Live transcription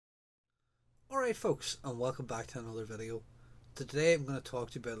Alright folks, and welcome back to another video. Today I'm going to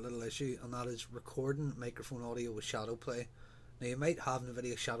talk to you about a little issue, and that is recording microphone audio with Shadowplay. Now you might have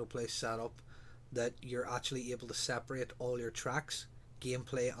Nvidia Shadowplay set up that you're actually able to separate all your tracks,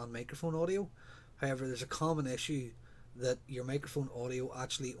 gameplay and microphone audio. However, there's a common issue that your microphone audio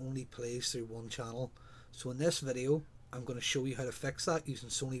actually only plays through one channel. So in this video I'm going to show you how to fix that using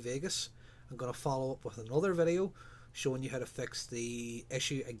Sony Vegas. I'm going to follow up with another video showing you how to fix the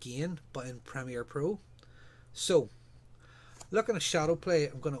issue again, but in Premiere Pro. So, looking at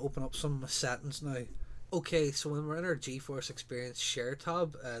Shadowplay, I'm going to open up some of my settings now. Okay, so when we're in our GeForce Experience Share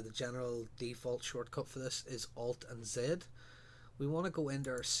tab, the general default shortcut for this is Alt and Z. We want to go into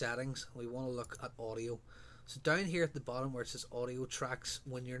our settings, we want to look at audio. So down here at the bottom where it says audio tracks,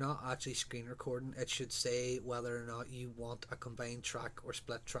 when you're not actually screen recording, it should say whether or not you want a combined track or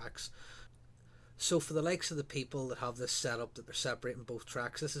split tracks. So for the likes of the people that have this set up that they're separating both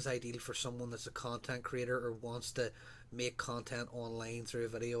tracks, this is ideal for someone that's a content creator or wants to make content online through a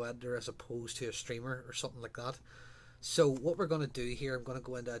video editor as opposed to a streamer or something like that. So what we're going to do here, I'm going to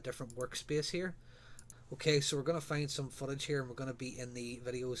go into a different workspace here. Okay, so we're going to find some footage here and we're going to be in the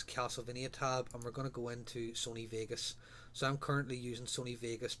videos Castlevania tab, and we're going to go into Sony Vegas. So I'm currently using Sony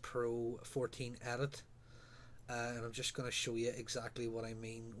Vegas Pro 14 Edit. And I'm just going to show you exactly what I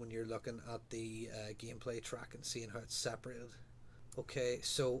mean when you're looking at the gameplay track and seeing how it's separated. Okay,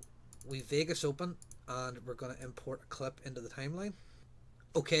 so we Vegas open and we're going to import a clip into the timeline.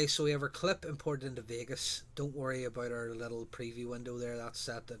 Okay, so we have our clip imported into Vegas. Don't worry about our little preview window there, that's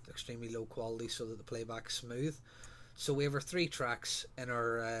set at extremely low quality so that the playback's smooth. So we have our three tracks in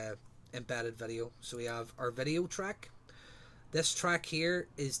our embedded video. So we have our video track. This track here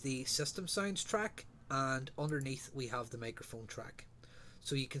is the system sounds track, and underneath we have the microphone track.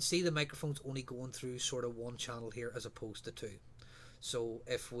 So you can see the microphone's only going through sort of one channel here as opposed to two. So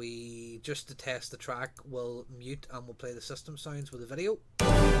if we, just to test the track, we'll mute and we'll play the system sounds with the video.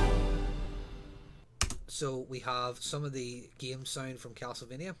 So we have some of the game sound from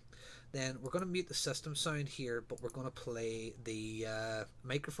Castlevania. Then we're going to mute the system sound here, but we're going to play the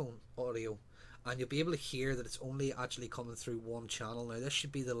microphone audio. And you'll be able to hear that it's only actually coming through one channel. Now this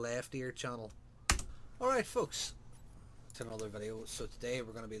should be the left ear channel. Alright folks, to another video. So today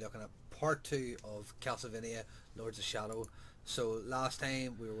we're going to be looking at part 2 of Castlevania Lords of Shadow. So last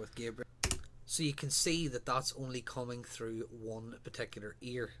time we were with Gabriel. So you can see that that's only coming through one particular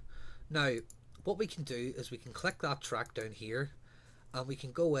ear. Now what we can do is we can click that track down here and we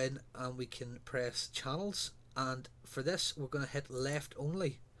can go in and we can press channels, and for this we're going to hit left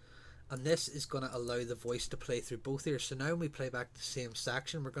only. And this is going to allow the voice to play through both ears. So now when we play back the same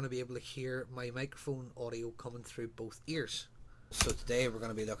section, we're going to be able to hear my microphone audio coming through both ears. So today we're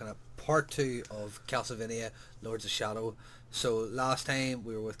going to be looking at part 2 of Castlevania Lords of Shadow. So last time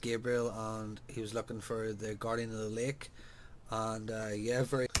we were with Gabriel and he was looking for the Guardian of the Lake. And yeah,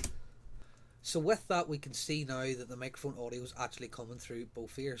 So with that we can see now that the microphone audio is actually coming through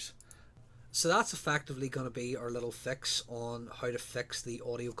both ears. So that's effectively going to be our little fix on how to fix the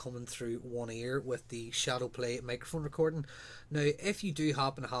audio coming through one ear with the Shadowplay microphone recording. Now if you do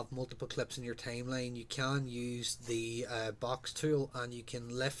happen to have multiple clips in your timeline, you can use the box tool and you can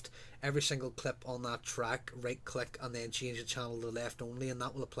lift every single clip on that track, right click and then change the channel to left only, and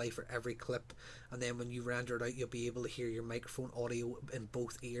that will apply for every clip, and then when you render it out you'll be able to hear your microphone audio in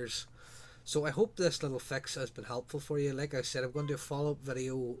both ears. So I hope this little fix has been helpful for you. Like I said, I'm going to do a follow-up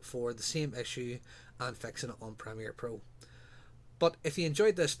video for the same issue and fixing it on Premiere Pro. But if you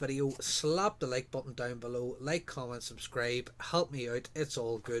enjoyed this video, slap the like button down below, like, comment, subscribe, help me out, it's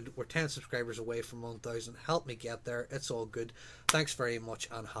all good. We're 10 subscribers away from 1,000, help me get there, it's all good. Thanks very much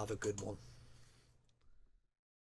and have a good one.